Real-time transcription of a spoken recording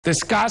The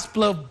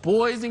Scottsbluff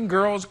boys and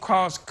girls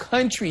cross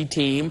country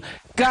team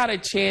got a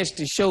chance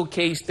to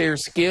showcase their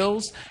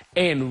skills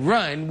and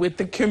run with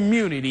the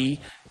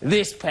community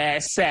this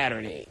past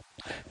Saturday.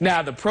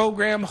 Now, the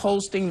program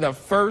hosting the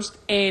first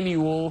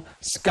annual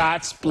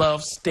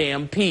Scottsbluff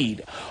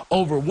Stampede.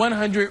 Over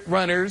 100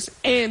 runners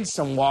and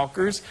some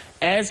walkers,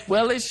 as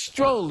well as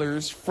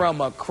strollers from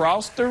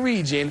across the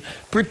region,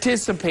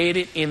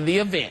 participated in the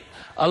event,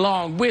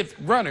 along with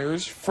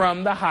runners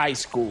from the high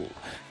school.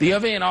 The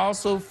event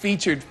also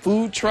featured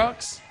food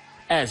trucks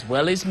as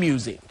well as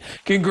music.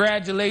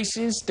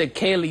 Congratulations to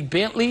Kaylee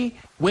Bentley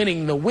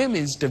winning the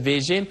women's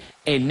division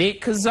and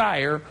Nick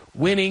Kazire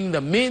winning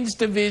the men's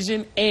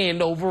division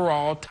and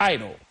overall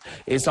title.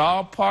 It's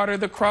all part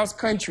of the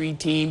cross-country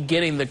team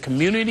getting the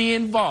community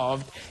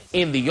involved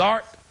in the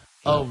art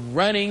of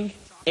running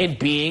and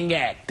being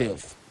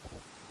active.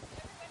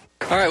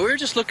 All right, we were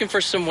just looking for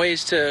some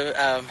ways to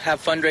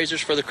have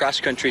fundraisers for the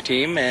cross-country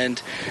team, and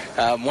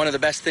one of the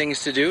best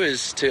things to do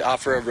is to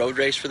offer a road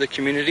race for the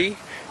community.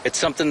 It's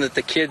something that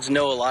the kids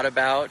know a lot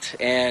about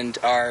and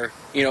are,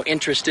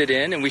 interested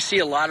in, and we see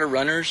a lot of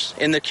runners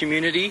in the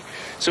community,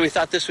 so we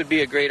thought this would be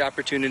a great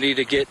opportunity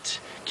to get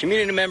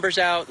community members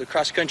out, the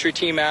cross-country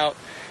team out,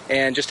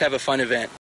 and just have a fun event.